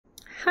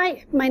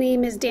Hi, my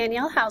name is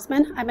Danielle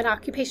Hausman. I'm an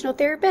occupational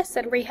therapist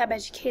and rehab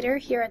educator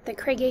here at the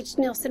Craig H.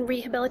 Nielsen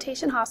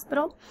Rehabilitation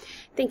Hospital.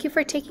 Thank you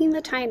for taking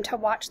the time to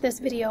watch this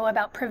video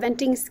about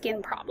preventing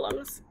skin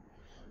problems.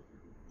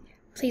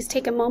 Please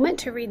take a moment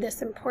to read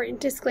this important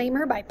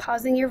disclaimer by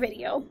pausing your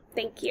video.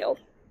 Thank you.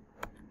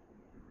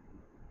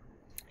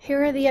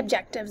 Here are the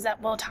objectives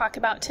that we'll talk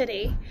about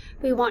today.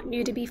 We want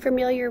you to be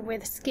familiar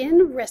with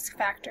skin risk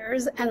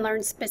factors and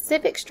learn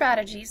specific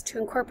strategies to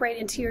incorporate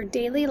into your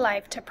daily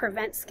life to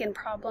prevent skin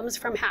problems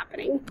from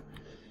happening.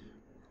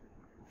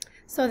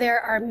 So there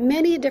are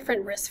many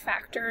different risk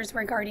factors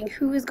regarding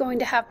who is going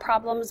to have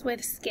problems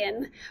with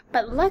skin,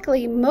 but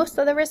luckily most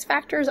of the risk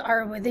factors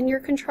are within your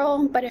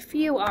control, but a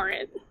few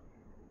aren't.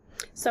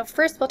 So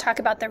first we'll talk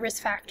about the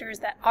risk factors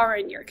that are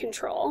in your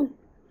control.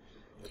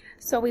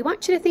 So we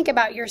want you to think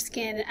about your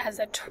skin as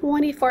a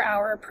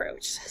 24-hour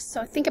approach.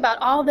 So think about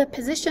all the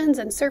positions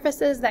and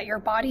surfaces that your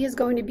body is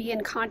going to be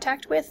in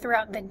contact with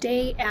throughout the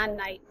day and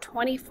night,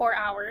 24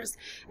 hours,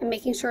 and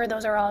making sure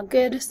those are all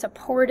good,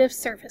 supportive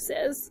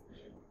surfaces.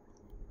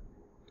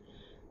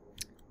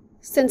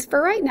 Since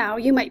for right now,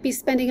 you might be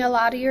spending a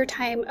lot of your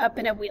time up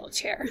in a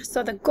wheelchair.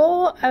 So the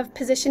goal of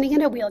positioning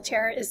in a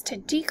wheelchair is to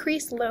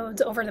decrease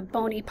loads over the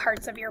bony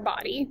parts of your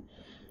body.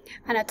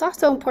 And it's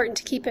also important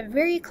to keep a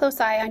very close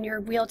eye on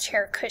your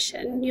wheelchair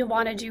cushion. You'll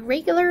want to do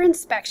regular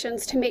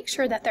inspections to make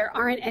sure that there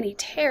aren't any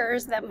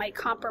tears that might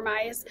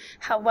compromise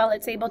how well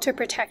it's able to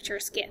protect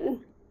your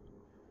skin.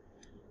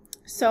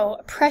 So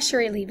pressure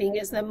relieving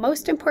is the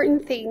most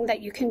important thing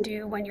that you can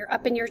do when you're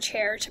up in your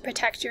chair to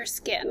protect your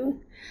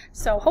skin.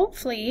 So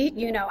hopefully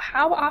you know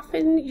how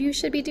often you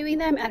should be doing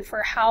them and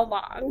for how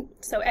long.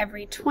 So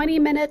every 20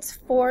 minutes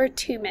for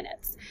 2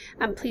 minutes.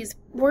 And please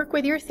work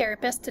with your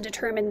therapist to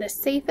determine the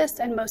safest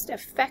and most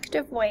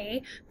effective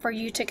way for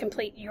you to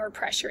complete your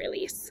pressure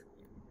release.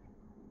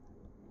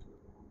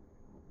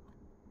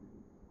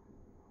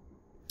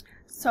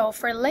 So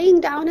for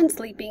laying down and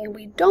sleeping,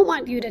 we don't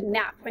want you to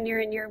nap when you're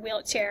in your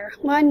wheelchair.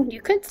 One,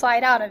 you could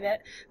slide out of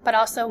it, but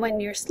also when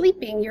you're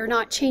sleeping, you're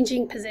not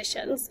changing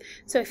positions.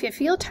 So if you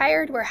feel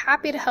tired, we're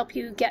happy to help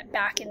you get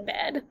back in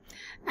bed.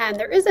 And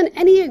there isn't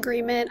any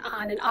agreement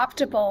on an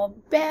optimal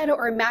bed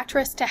or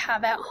mattress to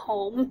have at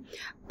home.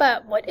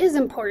 But what is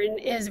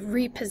important is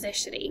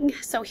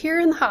repositioning. So here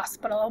in the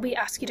hospital, we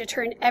ask you to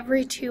turn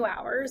every 2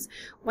 hours.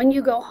 When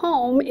you go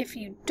home, if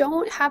you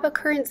don't have a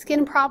current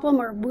skin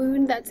problem or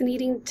wound that's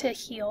needing to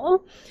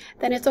heal,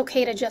 then it's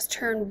okay to just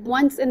turn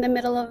once in the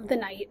middle of the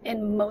night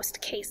in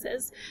most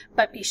cases.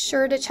 But be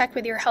sure to check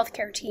with your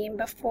healthcare team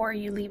before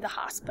you leave the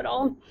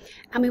hospital.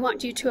 And we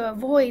want you to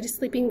avoid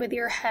sleeping with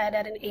your head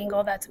at an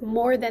angle that's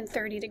more than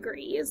 30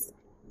 degrees.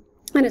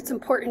 And it's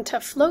important to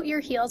float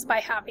your heels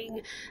by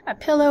having a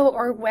pillow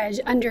or wedge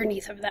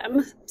underneath of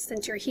them.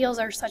 Since your heels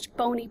are such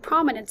bony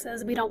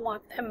prominences, we don't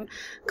want them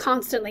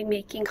constantly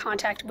making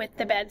contact with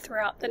the bed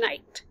throughout the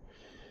night.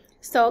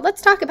 So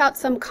let's talk about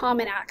some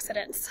common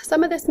accidents.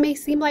 Some of this may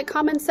seem like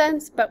common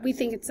sense, but we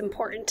think it's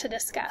important to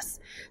discuss.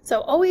 So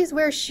always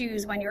wear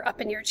shoes when you're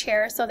up in your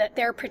chair so that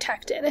they're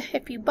protected.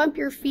 If you bump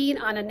your feet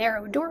on a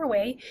narrow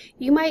doorway,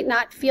 you might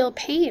not feel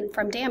pain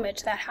from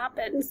damage that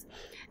happens.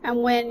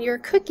 And when you're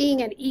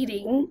cooking and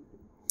eating,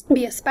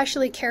 be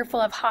especially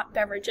careful of hot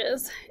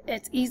beverages.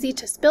 It's easy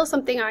to spill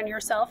something on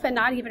yourself and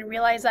not even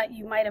realize that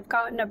you might have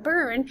gotten a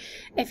burn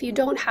if you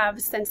don't have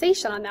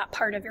sensation on that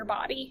part of your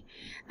body.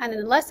 And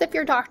unless if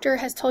your doctor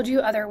has told you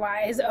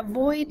otherwise,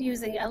 avoid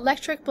using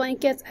electric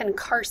blankets and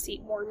car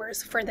seat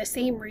warmers for the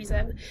same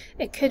reason.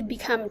 It could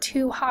become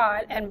too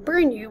hot and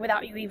burn you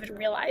without you even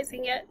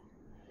realizing it.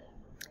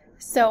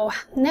 So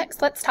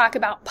next, let's talk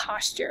about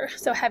posture.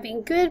 So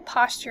having good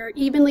posture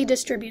evenly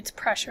distributes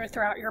pressure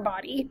throughout your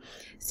body.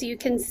 So you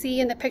can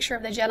see in the picture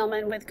of the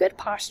gentleman with good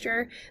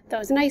posture,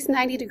 those nice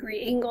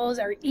 90-degree angles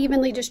are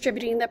evenly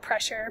distributing the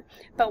pressure.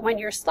 But when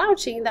you're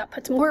slouching, that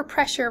puts more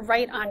pressure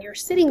right on your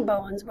sitting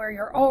bones where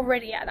you're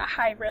already at a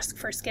high risk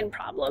for skin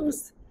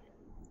problems.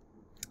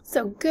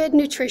 So good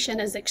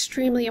nutrition is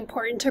extremely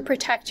important to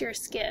protect your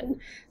skin.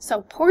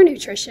 So poor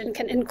nutrition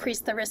can increase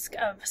the risk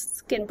of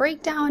skin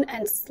breakdown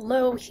and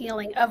slow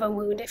healing of a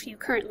wound if you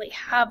currently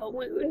have a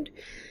wound.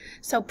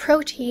 So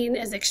protein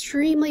is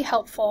extremely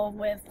helpful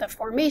with the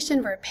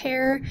formation,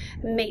 repair,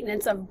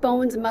 maintenance of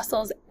bones,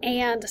 muscles,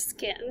 and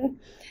skin.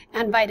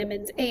 And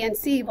vitamins A and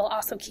C will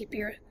also keep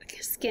your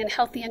skin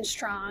healthy and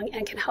strong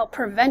and can help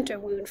prevent a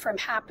wound from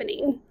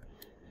happening.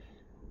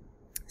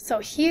 So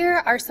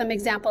here are some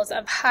examples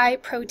of high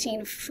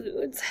protein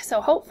foods. So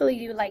hopefully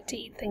you like to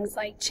eat things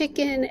like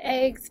chicken,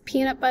 eggs,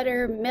 peanut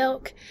butter,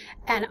 milk,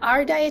 and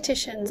our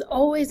dietitians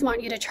always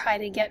want you to try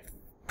to get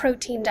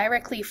protein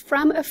directly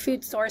from a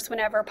food source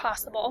whenever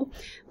possible.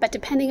 But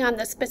depending on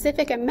the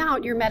specific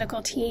amount your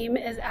medical team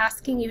is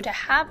asking you to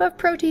have of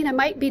protein, it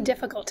might be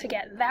difficult to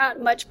get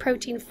that much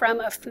protein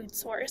from a food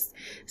source.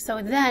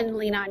 So then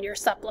lean on your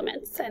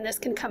supplements, and this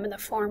can come in the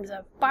forms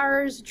of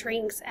bars,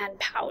 drinks, and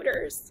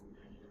powders.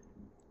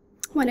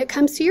 When it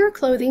comes to your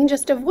clothing,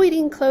 just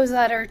avoiding clothes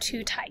that are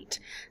too tight.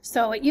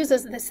 So it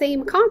uses the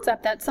same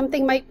concept that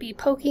something might be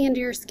poking into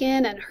your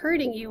skin and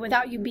hurting you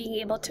without you being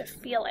able to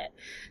feel it.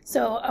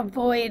 So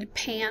avoid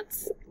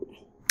pants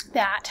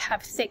that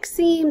have thick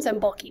seams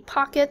and bulky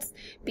pockets.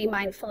 Be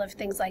mindful of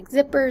things like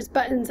zippers,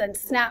 buttons, and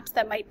snaps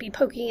that might be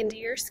poking into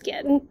your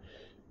skin.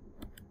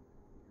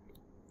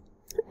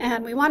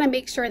 And we want to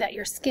make sure that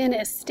your skin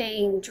is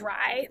staying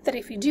dry, that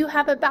if you do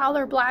have a bowel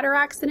or bladder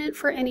accident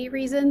for any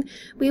reason,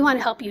 we want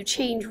to help you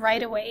change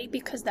right away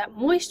because that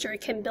moisture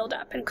can build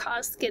up and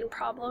cause skin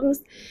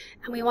problems.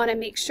 And we want to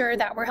make sure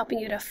that we're helping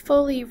you to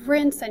fully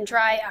rinse and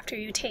dry after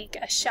you take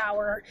a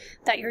shower,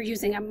 that you're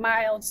using a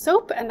mild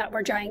soap, and that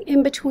we're drying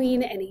in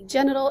between any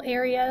genital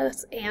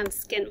areas and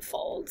skin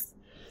folds.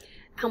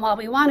 And while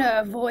we want to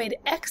avoid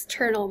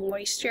external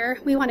moisture,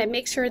 we want to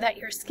make sure that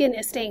your skin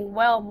is staying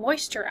well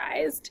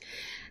moisturized.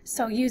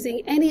 So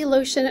using any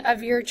lotion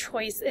of your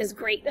choice is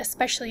great,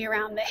 especially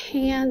around the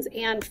hands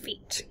and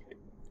feet.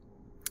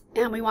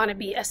 And we want to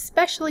be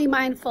especially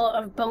mindful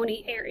of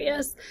bony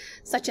areas,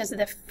 such as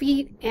the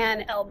feet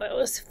and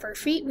elbows. For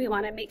feet, we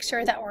want to make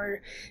sure that we're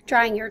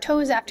drying your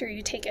toes after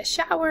you take a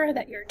shower,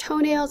 that your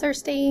toenails are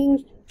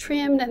staying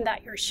trimmed, and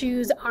that your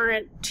shoes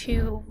aren't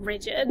too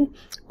rigid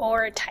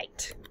or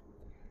tight.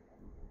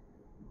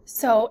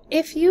 So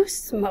if you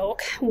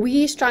smoke,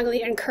 we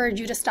strongly encourage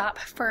you to stop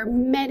for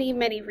many,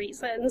 many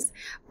reasons,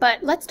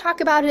 but let's talk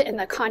about it in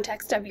the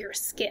context of your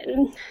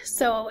skin.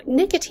 So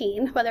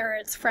nicotine, whether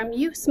it's from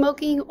you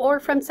smoking or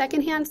from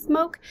secondhand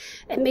smoke,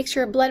 it makes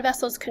your blood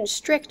vessels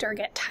constrict or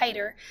get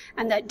tighter,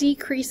 and that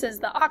decreases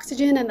the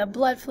oxygen and the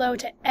blood flow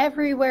to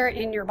everywhere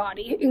in your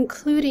body,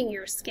 including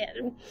your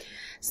skin.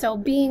 So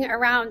being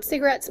around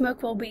cigarette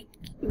smoke will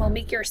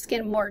make your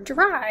skin more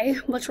dry,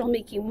 which will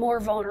make you more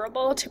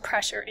vulnerable to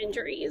pressure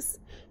injuries.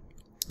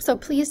 So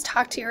please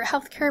talk to your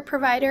healthcare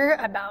provider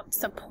about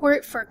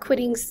support for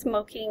quitting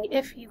smoking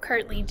if you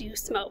currently do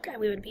smoke, and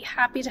we would be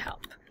happy to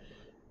help.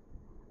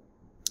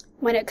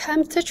 When it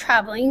comes to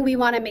traveling, we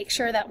want to make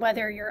sure that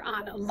whether you're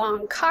on a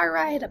long car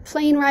ride, a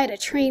plane ride, a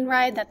train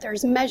ride, that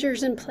there's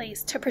measures in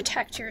place to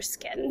protect your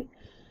skin.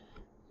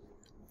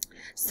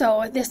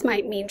 So this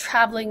might mean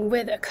traveling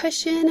with a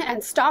cushion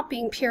and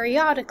stopping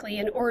periodically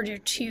in order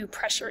to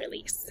pressure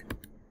release.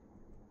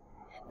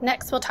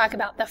 Next, we'll talk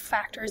about the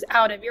factors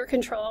out of your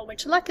control,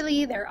 which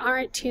luckily there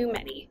aren't too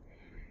many.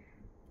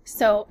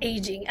 So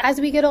aging.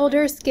 As we get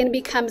older, skin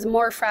becomes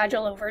more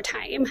fragile over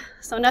time.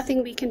 So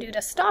nothing we can do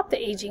to stop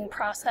the aging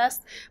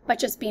process, but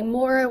just be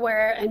more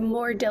aware and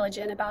more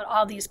diligent about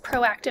all these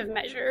proactive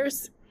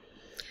measures.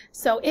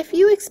 So if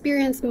you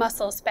experience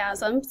muscle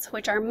spasms,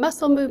 which are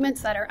muscle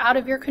movements that are out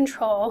of your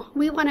control,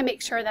 we want to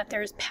make sure that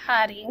there's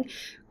padding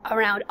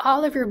around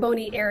all of your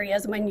bony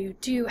areas when you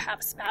do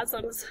have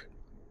spasms,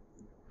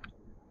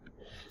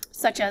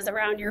 such as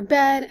around your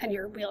bed and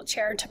your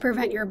wheelchair, to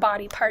prevent your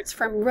body parts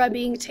from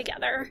rubbing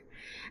together.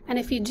 And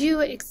if you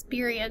do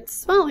experience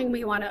swelling,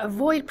 we want to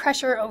avoid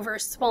pressure over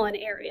swollen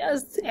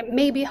areas. It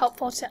may be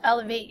helpful to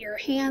elevate your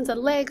hands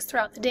and legs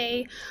throughout the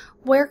day,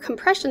 wear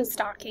compression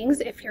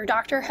stockings if your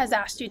doctor has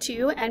asked you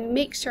to, and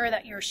make sure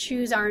that your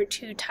shoes aren't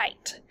too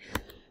tight.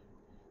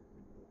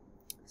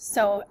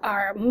 So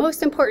our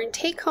most important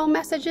take-home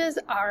messages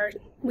are: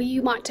 we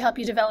want to help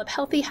you develop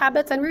healthy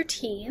habits and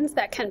routines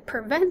that can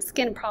prevent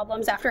skin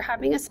problems after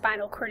having a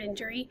spinal cord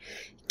injury,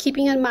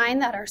 keeping in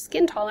mind that our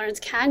skin tolerance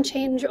can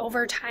change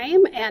over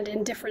time and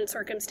in different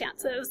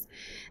circumstances.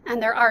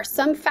 And there are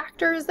some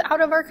factors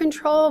out of our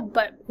control,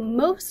 but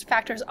most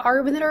factors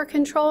are within our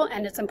control,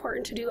 and it's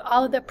important to do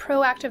all of the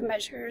proactive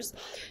measures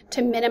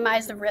to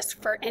minimize the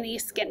risk for any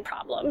skin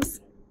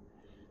problems.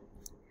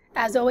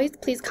 As always,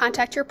 please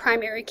contact your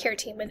primary care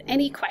team with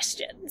any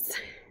questions.